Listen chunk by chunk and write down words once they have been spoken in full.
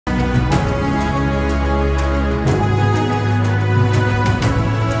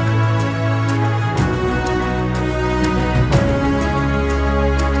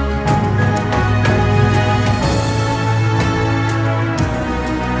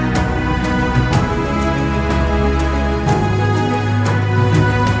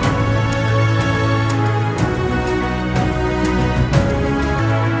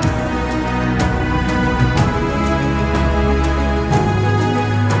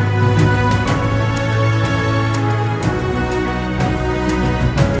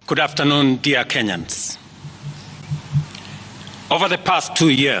Good afternoon, dear Kenyans. Over the past 2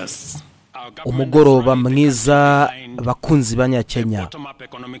 years, umugoroba mwiza bakunzi banyakenya.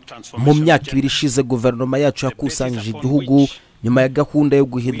 Mu myaka 2 ishize guverinoma yacu yakusanyije igihugu nyuma ya gahunda yo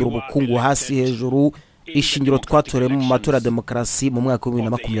guhindura ubukungu hasi hejuru ishingiro twatoreye mu matora ya demokarasi mu mwaka wa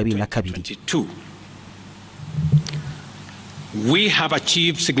 2022. We have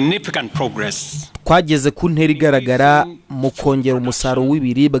achieved significant progress. Twageze ku ntera igaragara mu kongera umusaruro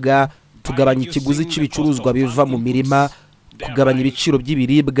w'ibiribwa, tugabanya ikiguzi cy'ibicuruzwa biva mu mirima, kugabanya ibiciro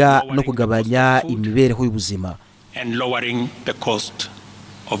by'ibiribwa no kugabanya imibereho y'ubuzima. And lowering the cost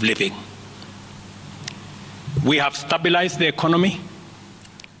of living. We have stabilized the economy.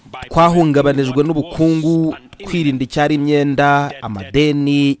 Twahungabanijwe n'ubukungu, kwirinda icyari imyenda,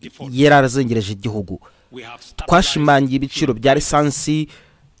 amadeni yarazengereje igihugu. Twashimangiye ibiciro bya lisansi,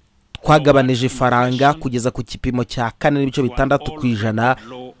 twagabanije faranga kugeza ku kipimo cya 4.6%,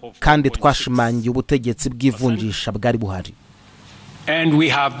 kandi twashimangiye ubutegetsi bw'ivunjisha bwari buhari. And we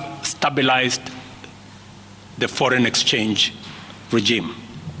have stabilized the foreign exchange regime.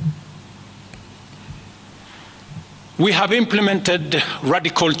 We have implemented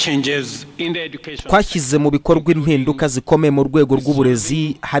radical changes in the education. Twashyize mu bikorwa impinduka zikomeye mu rwego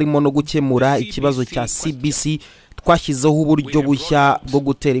rw'uburezi, harimo no gukemura ikibazo cya CBC. Twashyizeho uburyo bushya bwo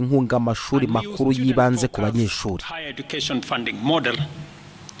gutera inkunga amashuri makuru yibanze ku banyeshuri. Higher education funding model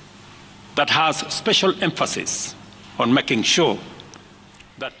that has special emphasis on making sure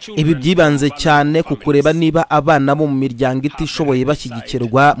ibi byibanze cyane ku kureba niba abana bo mu miryango itishoboye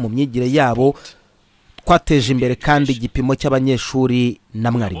bashyigikirwa mu myigire yabo. Twateje imbere kandi igipimo cy'abanyeshuri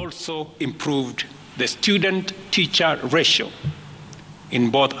na mwarimu. Also improved the student teacher ratio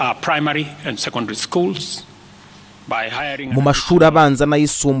in both our primary and secondary schools by hiring mu mashuri abanza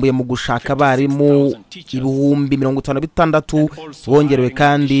n'ayisumbuye mu gushaka abarimu 56,000 bongerewe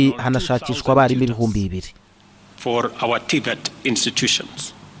kandi hanashakishwa abarimu 2,000 for our TVET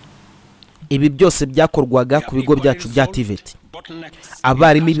institutions. Ibi byose byakorwaga ku bigo byacu bya TVET.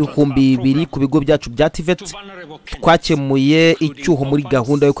 Abarimu 2,000 ku bigo byacu bya TVET. Twakemuye icyuho muri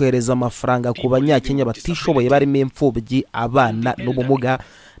gahunda yo kohereza amafaranga ku banyakenya batishoboye barimo imfubyi, abana n'ubumuga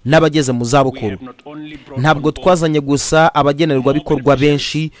n'abageze mu zabukuru. Ntabwo twazanye gusa abagenerwa bikorwa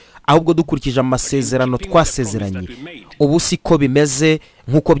benshi, ahubwo dukurikije amasezerano twasezeranye. Ubu siko bimeze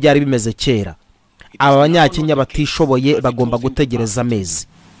nkuko byari bimeze kera. Aba banyakenya batishoboye bagomba gutegereza amezi.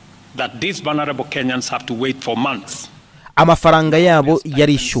 That these vulnerable Kenyans have to wait for months. Amafaranga yabo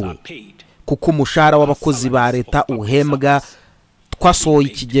yarishyuwe kuko umushahara w'abakozi ba leta uhembwa. Twasohoye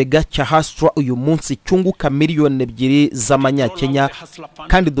ikigega cya hasi uyu munsi cyunguka miliyoni 2 z'amanyakenya,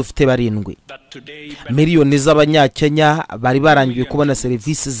 kandi dufite 7 miliyoni z'abanyakenya bari barangiye kubona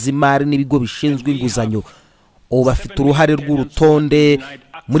serivisi z'imari n'ibigo bishinzwe inguzanyo. Ubu bafite uruhare rw'urutonde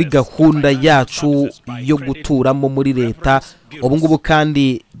muri gahunda yacu yo guturamo muri leta. Ubu ngubu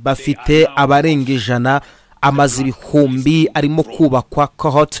kandi bafite abarenga 100, amazi 1,000 arimo kubakwa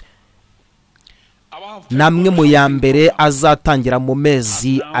cohort, namwe mu ya mbere azatangira mu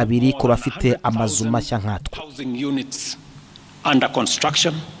mezi 2 ku bafite amazu mashya nkatwe. Under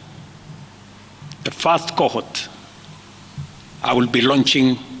construction. The first cohort I will be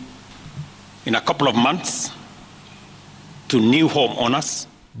launching in a couple of months to new homeowners.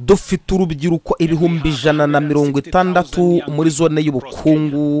 Dufite urubyiruko 160 muri zone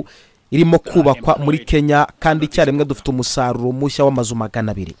y'ubukungu irimo kubakwa muri Kenya, kandi cyaremwe dufite umusaruro mushya w'amazu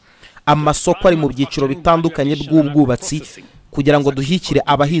 200. Amasoko ari mu byiciro bitandukanye bw'ubwubatsi kugira ngo duhikire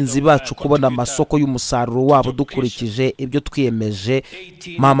abahinzi bacu kubona amasoko y'umusaruro wabo dukurikije ibyo twiyemeje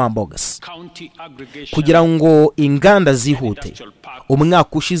mama mbogas. Kugira ngo inganda zihute,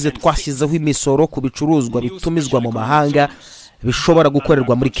 umwaka ushize twashyizeho imisoro ku bicuruzwa bitumizwa mu mahanga bishobora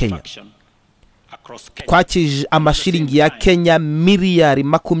gukorerwa muri Kenya. Twakije amashiringi ya Kenya miliyari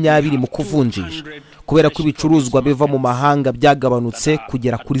 20 mu kuvunjisha kubera ko ibicuruzwa biva mu mahanga byagabanutse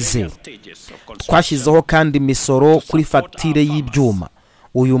kugera kuri 0. Twashyizeho kandi imisoro kuri fagitire y'ibyuma.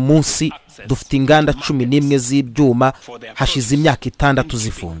 Uyu munsi dufite inganda 11 z'ibyuma hashize imyaka 6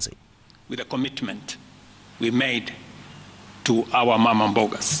 zifunze. With a commitment we made to our mama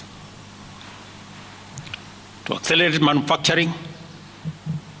mbogas to accelerate manufacturing.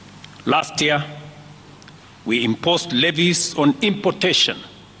 Last year we imposed levies on importation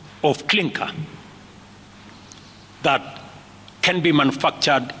of clinker that can be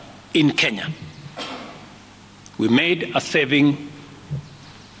manufactured in Kenya. We made a saving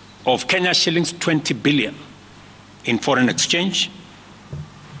of Kenya shillings 20 billion in foreign exchange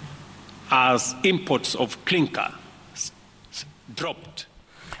as imports of clinker dropped.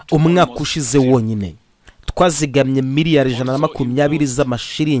 Umwaka ushize wonyine twazigamye miliyari 120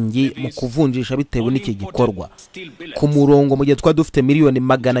 z'amashiringi mu kuvunjisha bitewe n'iki gikorwa ku murongo mu gihe twa dufite miliyoni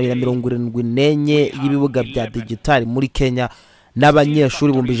 274 y'ibibuga bya digitali muri Kenya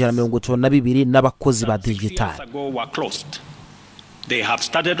n'abanyeshuri 152 n'abakozi ba digitali. They have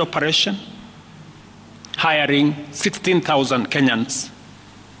started operation hiring 16,000 Kenyans,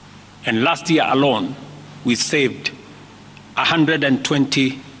 and last year alone we saved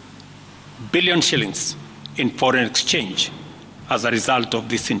 120 billion shillings in foreign exchange as a result of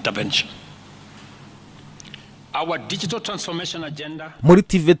this intervention. Our digital transformation agenda muri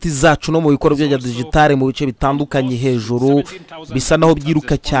tiveti zacu no mu bikorwa bya digitale mu bice bitandukanye hejuru bisa naho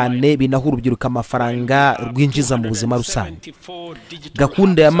byiruka cyane binahura ubyiruka amafaranga rwinjiza mu buzima rusange.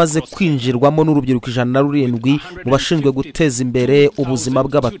 Gahunda yamaze kwinjirwamo n'urubyiruko 107 mu bashinzwe guteza imbere ubuzima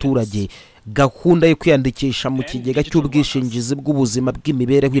bw'abaturage. Gahunda yo kwiyandikisha mu kigega cy'ubwishingizi bw'ubuzima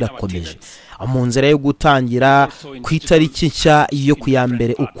bw'imibereho irakomeje mu nzira yo gutangira ku itariki nshya yo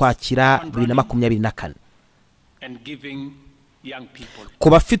kuyambere Ukwakira 2024. Ku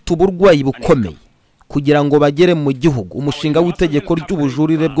bafite uburwayi bukomeye kugira ngo bagere mu gihugu, umushinga w'itegeko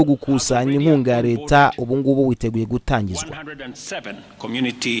ry'ubujurire bwo gukusanya inkunga ya leta ubu ngubu witeguye gutangizwa. 107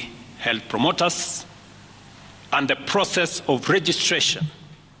 community health promoters and the process of registration.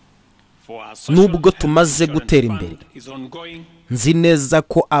 Nubwo tumaze gutera imbere, nzi neza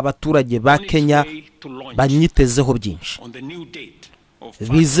ko abaturage ba Kenya banyitezeho byinshi.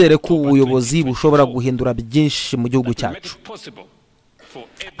 Bizere ko ubuyobozi bushobora guhindura byinshi mu gihugu cyacu.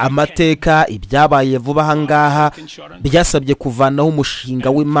 Amateka ibyabaye vuba hangaha byasabye kuvanaho umushinga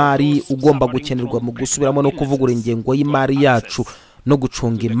w'imari ugomba gukenerwa mu gusubiramo no kuvugura ingengo y'imari yacu no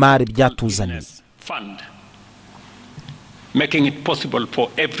gucunga imari byatuzaniye. Making it possible for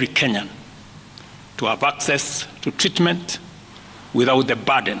every Kenyan to have access to treatment without the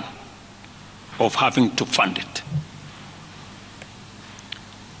burden of having to fund it.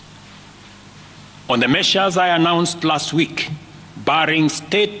 On the measures I announced last week, barring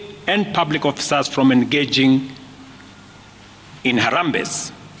state and public officers from engaging in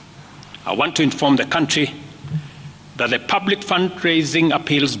harambes, I want to inform the country that the public fundraising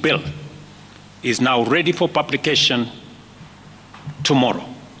appeals bill is now ready for publication tomorrow.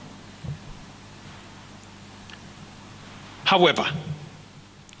 However,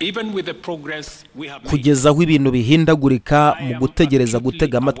 even with the progress we have kugeza aho ibintu bihindagurika mu gutegereza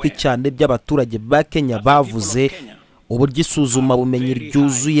gutega amatwi cyane by'abaturage ba Kenya bavuze uburyo isuzuma bumenyi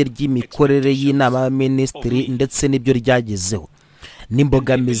ryuzuye ry'imikorere y'inama y'abaminisitiri ndetse n'ibyo ryagezeho.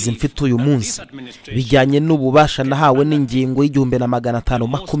 N'imbogamizi mfite uyu munsi bijyanye n'ububasha nahawe n'ingingo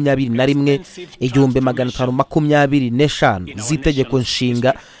y'1521 1525 z'itegeko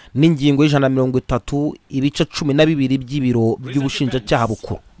nshinga n'ingingo y'130 ibice 12 by'ibiro by'ubushinjacyaha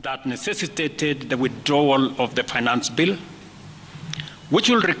bukuru. That necessitated the withdrawal of the finance bill, which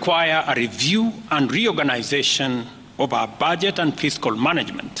will require a review and reorganization of our budget and fiscal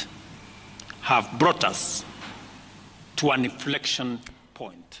management, have brought us to an inflection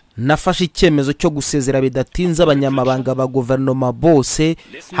point. Nafashe icyemezo cyo gusezera bidatinze abanyamabanga ba guverinoma bose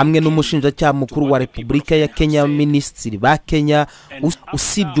hamwe n'umushinjacyaha mukuru wa Repubulika ya Kenya, minisitiri ba Kenya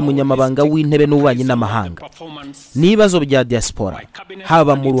usibye umunyamabanga w'intebe n'ububanyi n'amahanga. Nibazo bya diaspora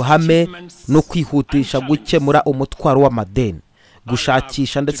haba mu ruhame no kwihutisha gukemura umutwaro w'amadeni,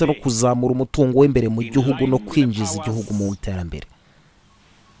 gushakisha ndetse no kuzamura umutungo w'imbere mu gihugu no kwinjiza igihugu mu iterambere.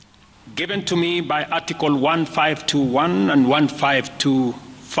 Given to me by Article 1521 and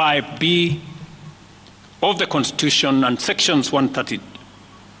 1525B of the Constitution and Sections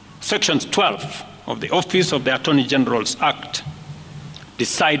 12 of the Office of the Attorney General's Act,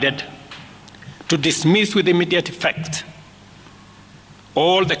 decided to dismiss with immediate effect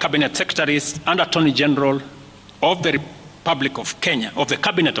all the Cabinet Secretaries and Attorney General of the Republic of Kenya, of the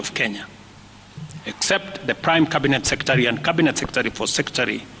Cabinet of Kenya, except the Prime Cabinet Secretary and Cabinet Secretary for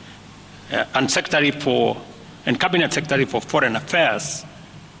Secretary and Cabinet Secretary for Foreign Affairs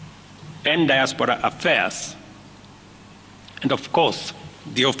and Diaspora Affairs. And of course,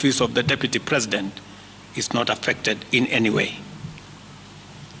 the Office of the Deputy President is not affected in any way.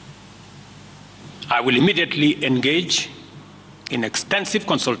 I will immediately engage in extensive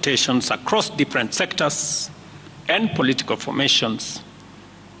consultations across different sectors and political formations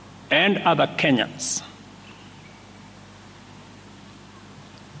and other Kenyans,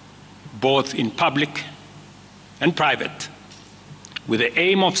 both in public and private, with the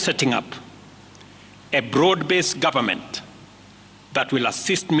aim of setting up a broad-based government that will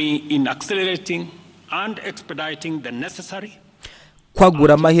assist me in accelerating and expediting the necessary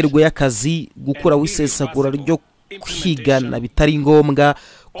kwagura amahirwe y'akazi, gukura wisesagura ryo kwigana bitari ngombwa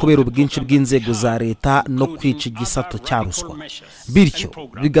kubera ubwinshi bw'inzego za leta no kwica igisato cya ruswa, bityo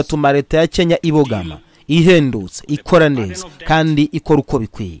bigatuma leta ya Kenya ibogama, ihendutse, ikora neza kandi ikora uko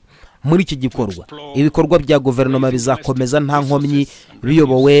bikwiye. Muri iki gikorwa ibikorwa bya guverinoma bizakomeza nta nkomyi,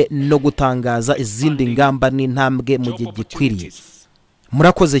 biyobowe no gutangaza izindi ngamba n'intambwe mu gihe gikwiriye.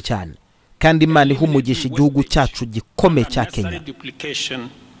 Murakoze cyane kandi Imana ihumugisha igihugu cyacu gikomeye cya Kenya.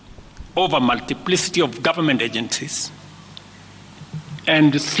 Over multiplicity of government agencies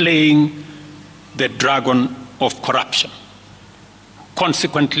and slaying the dragon of corruption,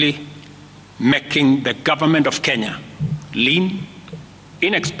 consequently making the government of Kenya lean,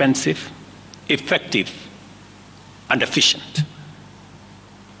 inexpensive, effective, and efficient.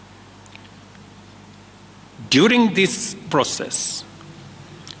 During this process,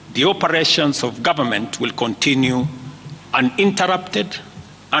 the operations of government will continue uninterrupted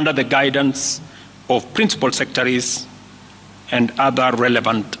under the guidance of principal secretaries and other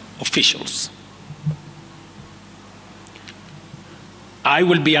relevant officials. I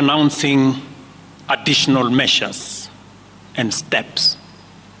will be announcing additional measures and steps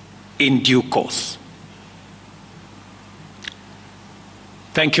in due course.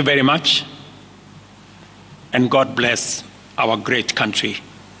 Thank you very much, and God bless our great country,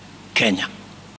 Kenya.